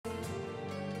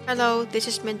Hello, this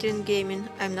is Mandarin Gaming,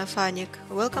 I'm Nafanik.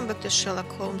 Welcome back to Sherlock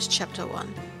Holmes Chapter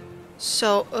 1.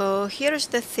 So, here's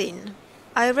the thing.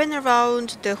 I ran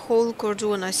around the whole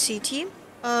Cordona city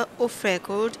off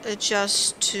record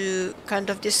just to kind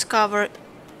of discover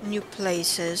new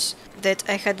places that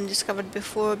I hadn't discovered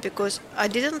before, because I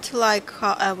didn't like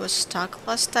how I was stuck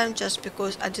last time, just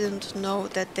because I didn't know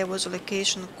that there was a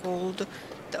location called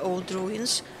the Old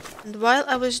Ruins. And while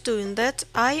I was doing that,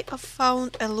 I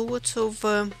found a lot of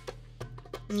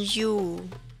new,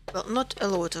 well, not a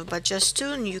lot of, but just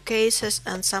 2 new cases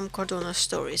and some Cordona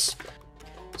stories.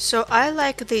 So I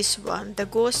like this one, the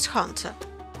Ghost Hunter.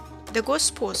 The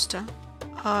Ghost Poster.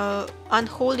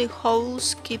 Unholy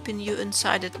holes keeping you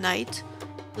inside at night.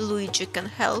 Luigi can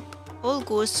help. All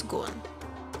ghosts gone.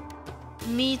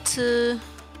 Meet...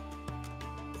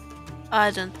 I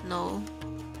don't know.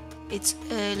 It's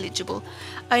illegible.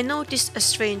 I noticed a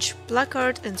strange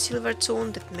placard in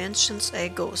Silvertone that mentions a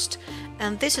ghost,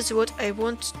 and this is what I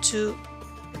want to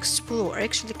explore. I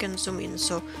actually can zoom in.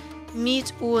 So,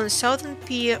 meet on southern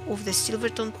pier of the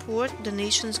Silvertone port.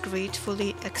 Donations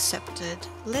gratefully accepted.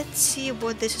 Let's see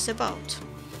what this is about.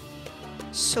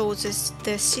 So the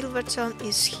Silvertone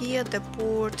is here, the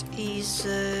port is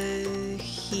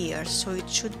here, so it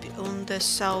should be on the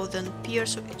southern pier,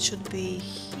 so it should be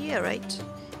here, right?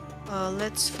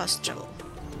 Let's fast travel.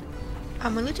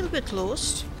 I'm a little bit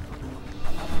lost.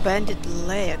 Bandit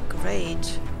lair,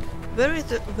 great. Where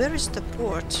is the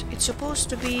port? It's supposed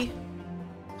to be...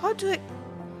 How do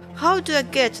I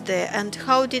get there, and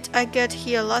how did I get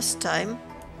here last time?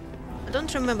 I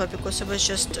don't remember, because I was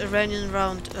just running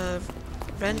around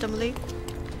randomly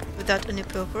without any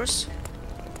purpose.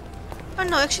 Oh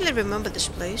no, I actually remember this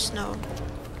place now.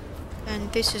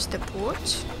 And this is the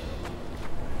port.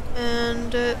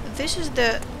 And this is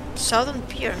the southern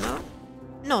pier, no?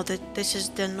 No, this is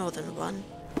the northern one.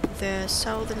 The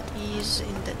southern is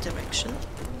in that direction.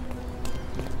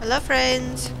 Hello,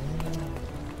 friends!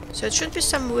 So it should be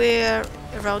somewhere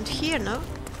around here, no?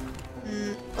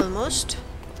 Almost.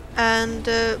 And,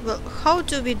 well, how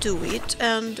do we do it?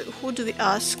 And who do we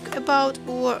ask about?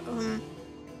 Or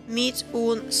meet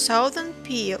on southern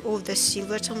pier of the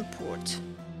Silvertone port.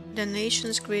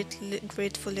 Donations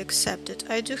gratefully accepted.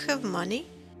 I do have money,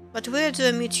 but where do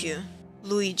I meet you?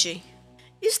 Luigi.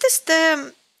 Is this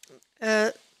the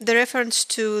reference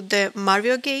to the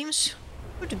Mario games?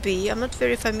 Could be. I'm not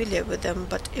very familiar with them,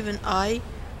 but even I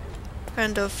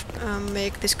kind of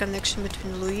make this connection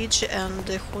between Luigi and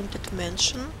the haunted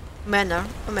mansion.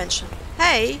 Mansion.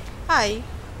 Hey! Hi!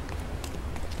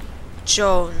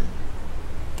 Joan.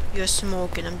 You're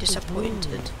smoking, I'm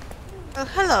disappointed. Oh,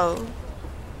 hello.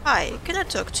 Hi, can I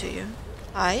talk to you?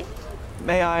 Hi?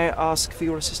 May I ask for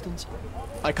your assistance?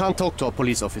 I can't talk to a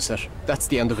police officer. That's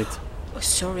the end of it. Oh,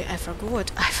 sorry, I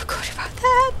forgot. I forgot about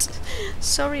that.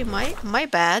 Sorry, my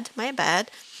bad.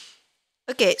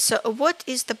 Okay, so what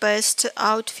is the best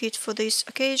outfit for this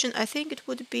occasion? I think it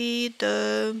would be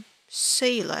the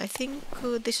sailor. I think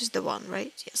this is the one,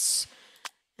 right? Yes.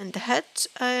 And the hat?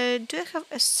 Do I have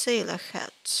a sailor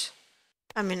hat?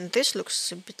 I mean, this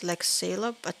looks a bit like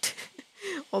sailor, but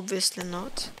obviously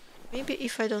not. Maybe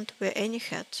if I don't wear any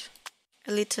hat.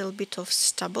 A little bit of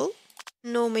stubble.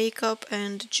 No makeup,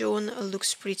 and Joan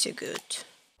looks pretty good.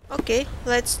 Okay,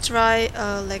 let's try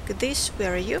like this.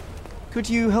 Where are you? Could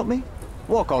you help me?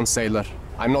 Walk on, sailor.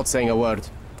 I'm not saying a word.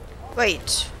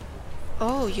 Wait.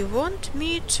 Oh, you want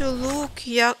me to look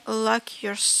like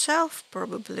yourself,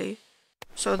 probably.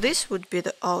 So this would be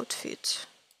the outfit.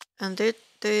 And the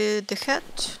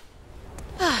hat.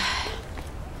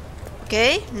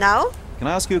 Okay, now? Can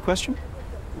I ask you a question?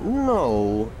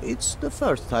 No, it's the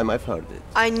first time I've heard it.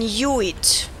 I knew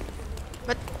it.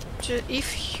 But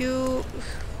if you...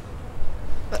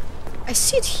 But I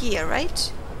see it here,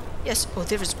 right? Yes. Oh,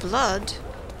 there is blood.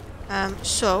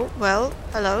 So, well,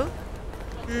 hello.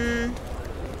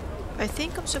 I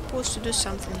think I'm supposed to do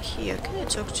something here. Can I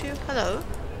talk to you? Hello?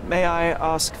 May I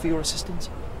ask for your assistance?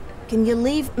 Can you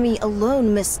leave me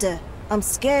alone, mister? I'm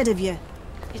scared of you.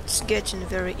 It's getting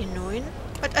very annoying.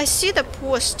 But I see the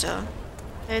poster.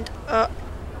 And,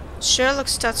 Sherlock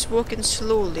starts walking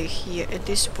slowly here at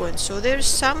this point. So there's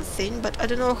something, but I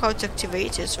don't know how to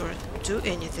activate it or do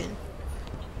anything.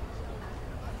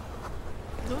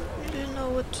 Don't really know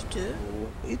what to do.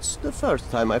 It's the first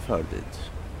time I've heard it.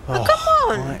 Oh,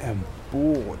 come on! I am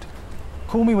bored.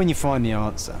 Call me when you find the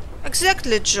answer.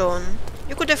 Exactly, John.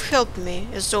 You could have helped me,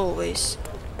 as always.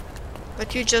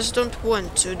 But you just don't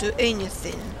want to do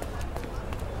anything.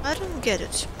 I don't get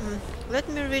it. Let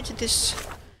me read this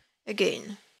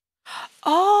again.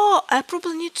 Oh, I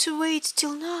probably need to wait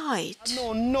till night. I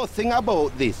know nothing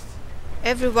about this.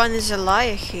 everyone is a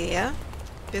liar here,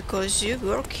 because you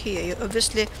work here. You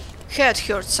obviously had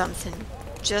heard something,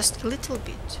 just a little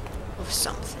bit of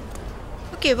something.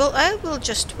 Okay, well, I will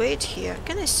just wait here.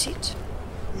 Can I sit?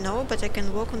 No, but I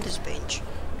can walk on this bench.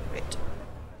 Great.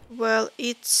 Well,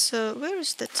 it's where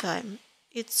is the time?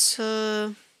 It's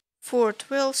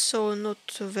 4:12, so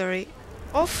not very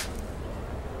off.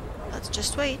 Let's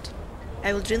just wait.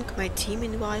 I will drink my tea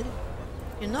meanwhile.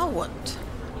 You know what?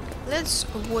 Let's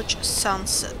watch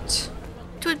sunset.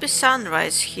 It would be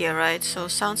sunrise here, right? So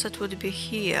sunset would be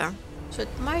here. So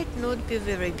it might not be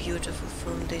very beautiful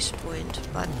from this point,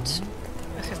 but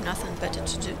I have nothing better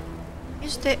to do.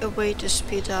 Is there a way to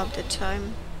speed up the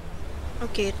time?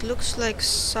 Okay, it looks like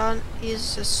sun is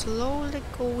slowly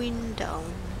going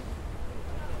down.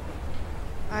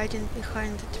 Hiding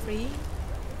behind the tree.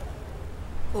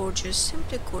 Gorgeous,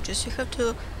 simply gorgeous. You have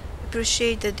to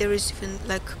appreciate that there is even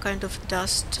like kind of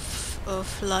dust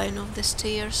flying off the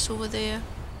stairs over there.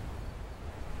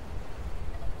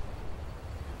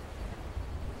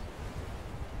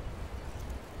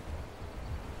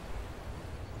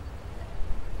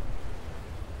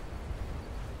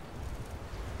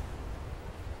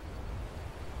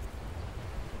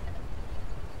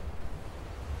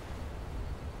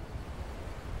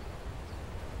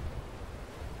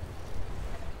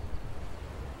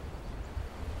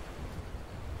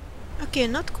 Okay,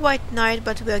 not quite night,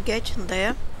 but we are getting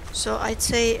there. So I'd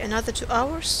say another 2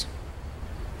 hours.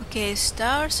 Okay,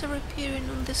 stars are appearing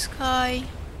on the sky.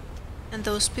 And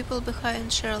those people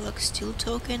behind Sherlock still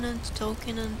talking and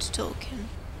talking and talking.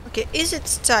 Okay, is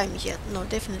it time yet? No,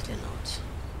 definitely not.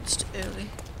 It's too early.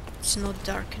 It's not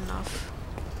dark enough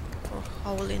for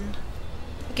howling.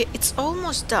 Okay, it's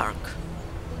almost dark.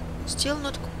 Still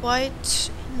not quite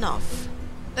enough.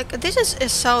 Like, this is a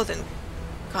southern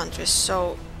country,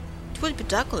 so it would be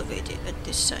dark already at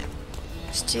this time.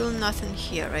 Still nothing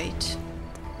here, right?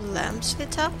 Lamps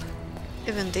lit up?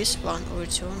 Even this one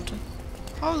returned.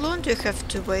 How long do you have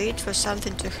to wait for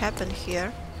something to happen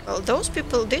here? Well, these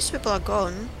people are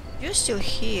gone. You're still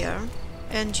here.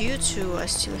 And you two are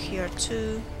still here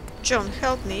too. John,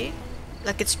 help me.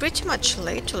 Like, it's pretty much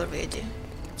late already.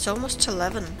 It's almost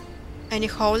 11. Any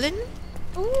howling?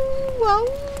 Ooh, wow.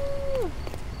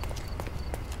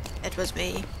 It was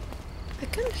me. I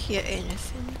can't hear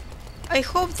anything. I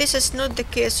hope this is not the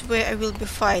case where I will be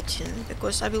fighting,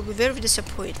 because I will be very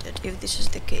disappointed if this is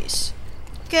the case.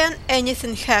 Can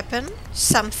anything happen?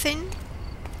 Something?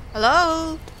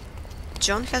 Hello?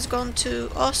 John has gone too.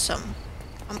 Awesome.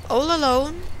 I'm all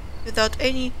alone, without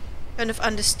any kind of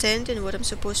understanding what I'm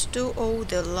supposed to do. Oh,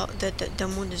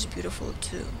 the moon is beautiful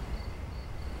too.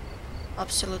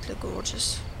 Absolutely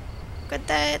gorgeous. Look at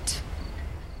that.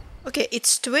 Okay,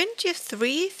 it's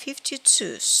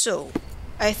 23:52, so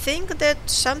I think that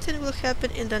something will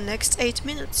happen in the next 8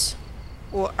 minutes.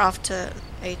 Or after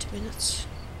 8 minutes.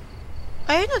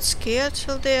 Are you not scared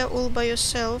till there all by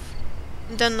yourself?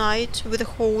 In the night with a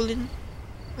howling?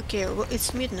 Okay, well,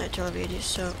 it's midnight already,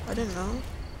 so I don't know.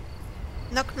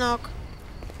 Knock knock.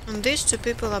 And these two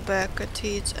people are back at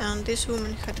it, and this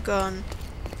woman had gone.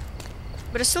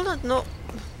 But I still don't know.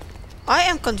 I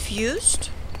am confused.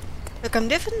 Like, I'm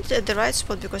definitely at the right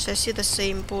spot because I see the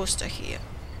same poster here.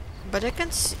 But I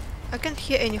can't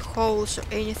hear any howls or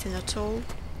anything at all.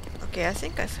 Okay, I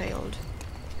think I failed.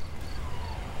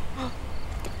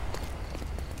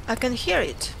 I can hear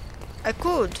it. I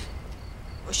could.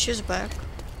 Oh, she's back.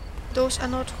 Those are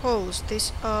not holes.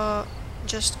 These are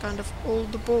just kind of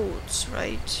old boats,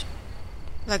 right?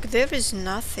 Like, there is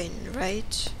nothing,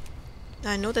 right?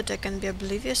 I know that I can be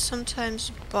oblivious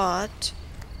sometimes, but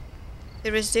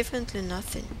there is definitely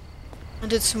nothing.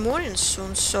 And it's morning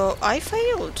soon, so I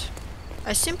failed.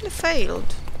 I simply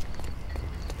failed.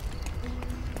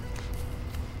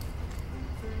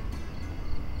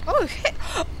 Oh, hey.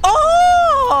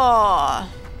 Oh!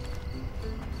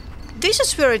 This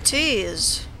is where it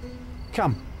is.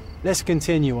 Come, let's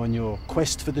continue on your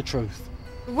quest for the truth.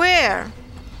 Where?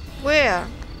 Where?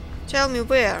 Tell me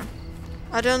where.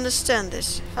 I don't understand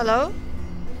this. Hello?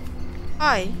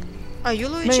 Hi. Are you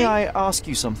Luigi? May I ask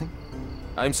you something?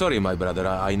 I'm sorry, my brother.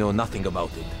 I know nothing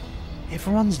about it.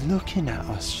 Everyone's looking at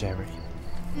us, Sherry.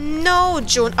 No,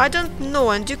 John, I don't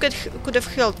know, and you could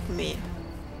have helped me.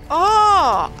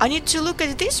 Oh, I need to look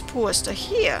at this poster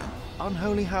here.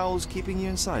 Unholy howls keeping you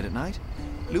inside at night?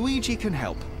 Luigi can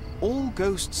help. All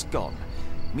ghosts gone.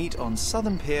 Meet on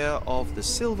southern pier of the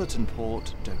Silverton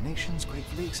Port. Donations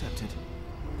gratefully accepted.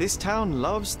 This town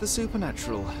loves the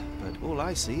supernatural, but all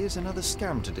I see is another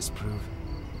scam to disprove.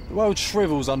 The world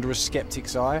shrivels under a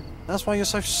skeptic's eye. That's why you're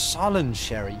so sullen,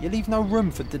 Sherry. You leave no room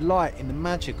for delight in the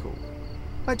magical.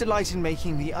 I delight in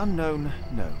making the unknown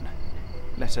known.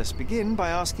 Let us begin by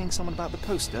asking someone about the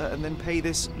poster and then pay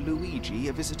this Luigi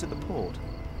a visit to the port.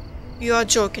 You are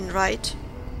joking, right?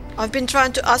 I've been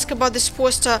trying to ask about this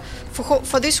poster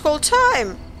for this whole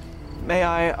time. May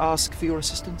I ask for your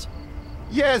assistance?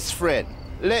 Yes, friend.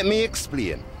 Let me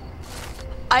explain.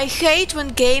 I hate when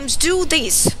games do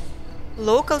this.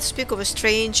 Locals speak of a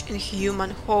strange,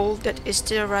 inhuman hole that is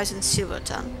terrorizing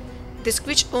Silverton. This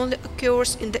glitch only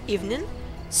occurs in the evening,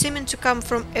 seeming to come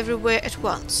from everywhere at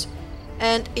once,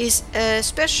 and is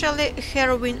especially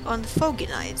harrowing on foggy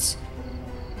nights.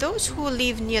 Those who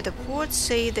live near the port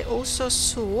say they also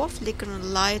saw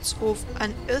flickering lights of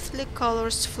unearthly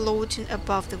colors floating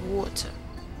above the water.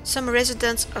 Some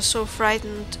residents are so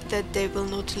frightened that they will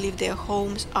not leave their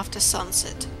homes after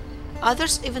sunset.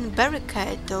 Others even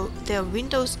barricade their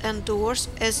windows and doors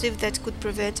as if that could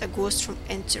prevent a ghost from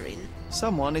entering.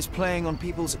 Someone is playing on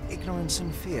people's ignorance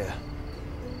and fear.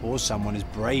 Or someone is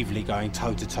bravely going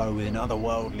toe-to-toe with an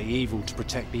otherworldly evil to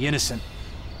protect the innocent.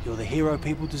 You're the hero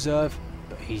people deserve,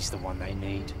 but he's the one they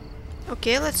need.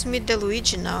 Okay, let's meet the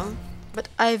Luigi now. But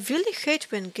I really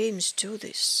hate when games do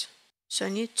this. So I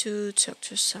need to talk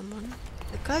to someone.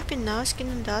 Like I've been asking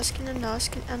and asking and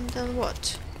asking, and then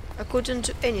what? I couldn't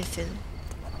do anything.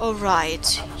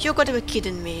 Alright, you gotta be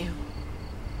kidding me.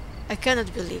 I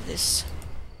cannot believe this.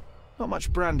 Not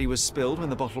much brandy was spilled when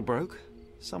the bottle broke.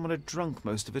 Someone had drunk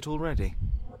most of it already.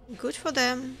 Good for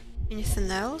them.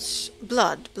 Anything else?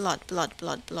 Blood, blood, blood,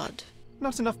 blood, blood.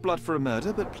 Not enough blood for a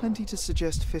murder, but plenty to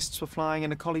suggest fists were flying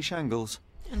in a collie shangles.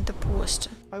 And the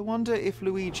poster. I wonder if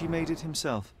Luigi made it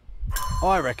himself.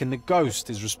 I reckon the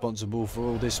ghost is responsible for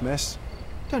all this mess.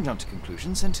 Don't jump to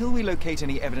conclusions. Until we locate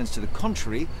any evidence to the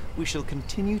contrary, we shall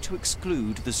continue to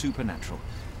exclude the supernatural.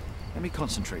 Let me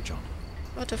concentrate, John.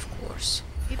 But of course,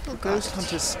 people The got ghost it.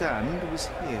 hunter's stand was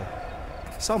here.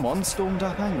 Someone stormed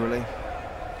up angrily.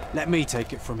 Let me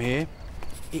take it from here.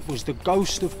 It was the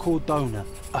ghost of Cordona,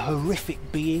 a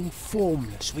horrific being,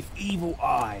 formless, with evil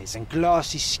eyes and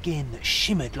glassy skin that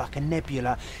shimmered like a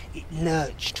nebula. It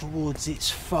lurched towards its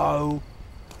foe.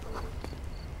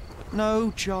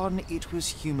 No, John, it was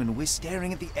human. We're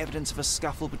staring at the evidence of a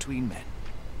scuffle between men.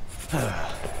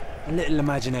 A little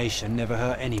imagination never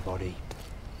hurt anybody.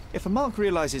 If a mark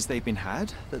realizes they've been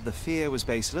had, that the fear was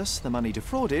baseless, the money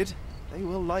defrauded, they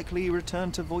will likely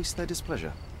return to voice their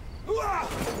displeasure.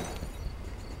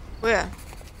 Where?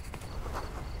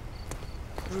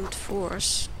 Brute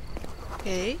force.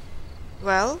 Okay.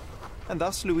 Well, And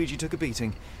thus Luigi took a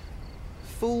beating.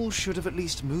 Fools should have at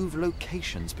least moved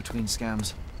locations between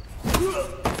scams.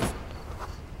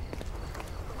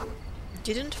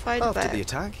 didn't fight After back. the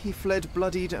attack, he fled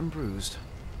bloodied and bruised.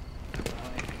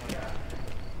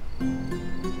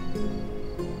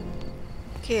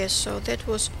 Okay, so that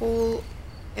was all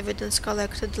evidence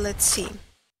collected. Let's see.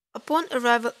 Upon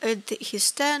arrival at his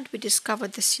stand, we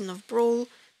discovered the scene of brawl.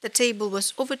 The table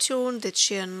was overturned, the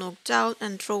chair knocked down,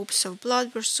 and drops of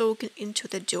blood were soaking into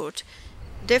the dirt.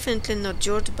 Definitely not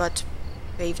dirt, but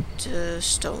paved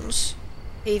stones.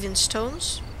 Paving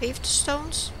stones? Paved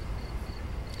stones?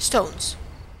 Stones.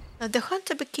 The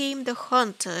hunter became the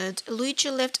hunted. Luigi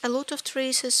left a lot of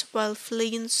traces while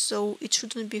fleeing, so it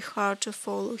shouldn't be hard to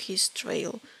follow his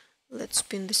trail. Let's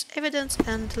pin this evidence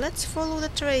and let's follow the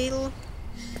trail.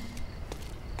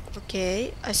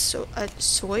 Okay, I saw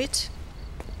it.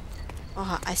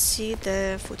 I see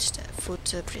the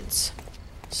footprints.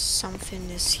 Something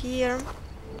is here.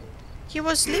 He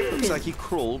was limping. Looks like he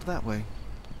crawled that way.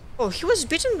 Oh, he was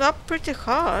beaten up pretty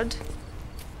hard.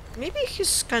 Maybe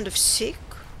he's kind of sick.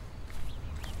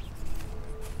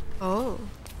 Oh.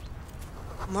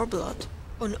 More blood.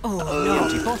 Oh no. Oh, The no.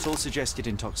 empty bottle suggested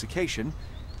intoxication.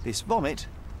 This vomit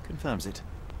confirms it.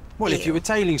 Well, if you Ew. were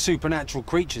tailing supernatural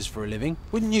creatures for a living,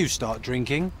 wouldn't you start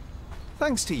drinking?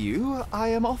 Thanks to you, I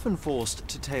am often forced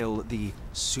to tail the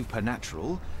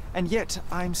supernatural, and yet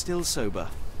I'm still sober.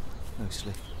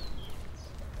 Mostly.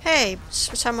 Hey,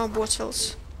 some more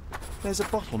bottles. There's a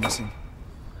bottle missing.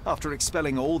 After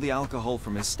expelling all the alcohol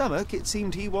from his stomach, it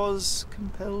seemed he was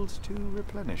compelled to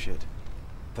replenish it.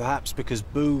 Perhaps because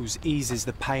booze eases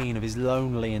the pain of his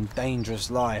lonely and dangerous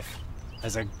life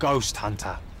as a ghost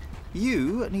hunter.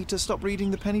 You need to stop reading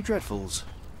the Penny Dreadfuls.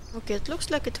 Okay, it looks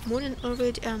like it's morning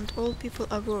already and all people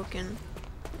are working.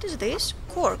 What is this?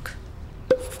 Cork.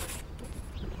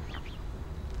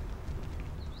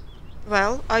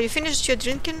 Well, are you finished your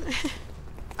drinking?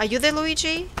 Are you there,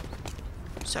 Luigi?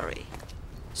 Sorry.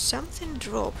 Something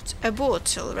dropped. A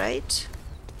bottle, right?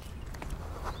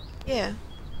 Yeah.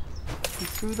 He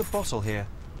threw the bottle here.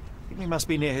 I think we must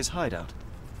be near his hideout.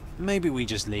 Maybe we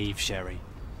just leave, Sherry.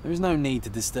 There is no need to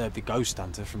disturb the ghost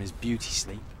hunter from his beauty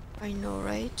sleep. I know,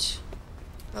 right?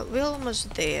 Well, we're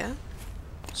almost there.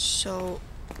 So...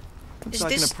 Looks is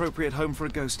like this... an appropriate home for a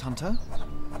ghost hunter.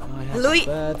 I have Louis- a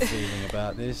bad feeling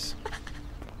about this.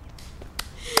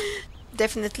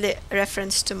 Definitely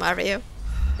reference to Mario.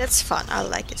 That's fun, I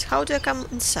like it. How do I come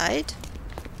inside?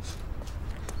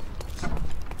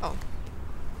 Oh.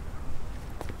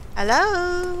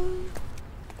 Hello?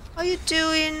 How you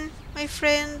doing, my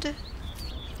friend?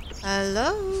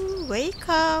 Hello? Wake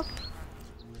up.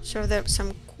 So there are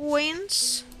some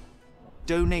coins.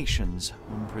 Donations,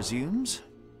 one presumes.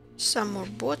 Some more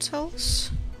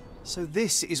bottles. So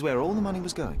this is where all the money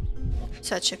was going.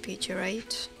 Such a pity,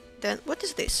 right? Then what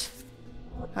is this?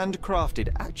 Handcrafted,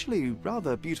 actually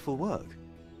rather beautiful work.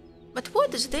 But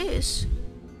what is this?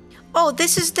 Oh,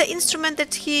 this is the instrument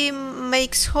that he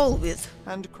makes hole with.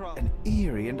 An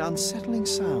eerie and unsettling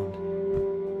sound.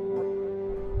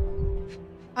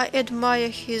 I admire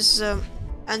his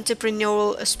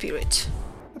entrepreneurial spirit.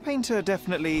 The painter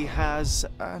definitely has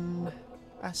an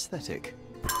aesthetic.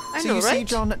 I So know, you see, right?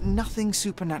 John, nothing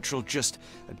supernatural, just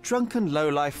a drunken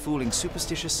lowlife fooling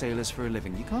superstitious sailors for a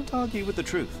living. You can't argue with the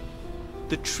truth.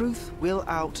 The truth will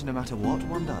out no matter what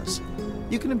one does.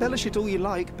 You can embellish it all you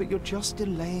like, but you're just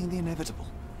delaying the inevitable.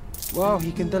 Well,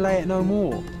 he can delay it no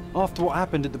more. After what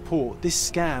happened at the port,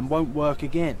 this scam won't work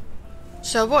again.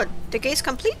 So what? The case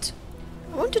complete?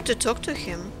 I wanted to talk to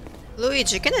him.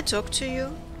 Luigi, can I talk to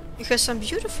you? You have some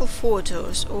beautiful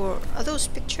photos, or are those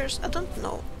pictures? I don't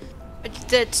know. At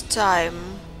that time,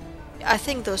 I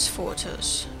think those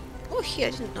photos. Oh, here,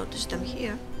 I didn't notice them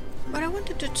here. But I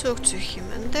wanted to talk to him,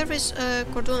 and there is a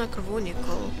Cordona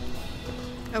Chronicle.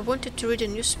 I wanted to read a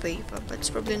newspaper, but it's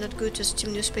probably not good to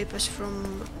steal newspapers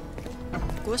from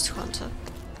Ghost Hunter.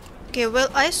 Okay, well,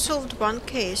 I solved one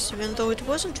case, even though it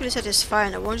wasn't really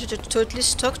satisfying. I wanted to at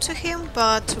least talk to him,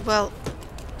 but, well,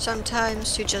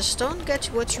 sometimes you just don't get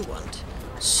what you want.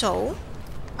 So,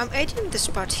 I'm editing this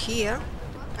part here.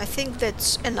 I think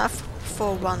that's enough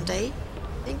for one day.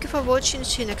 Thank you for watching,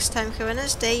 see you next time, have a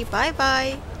nice day, bye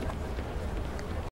bye!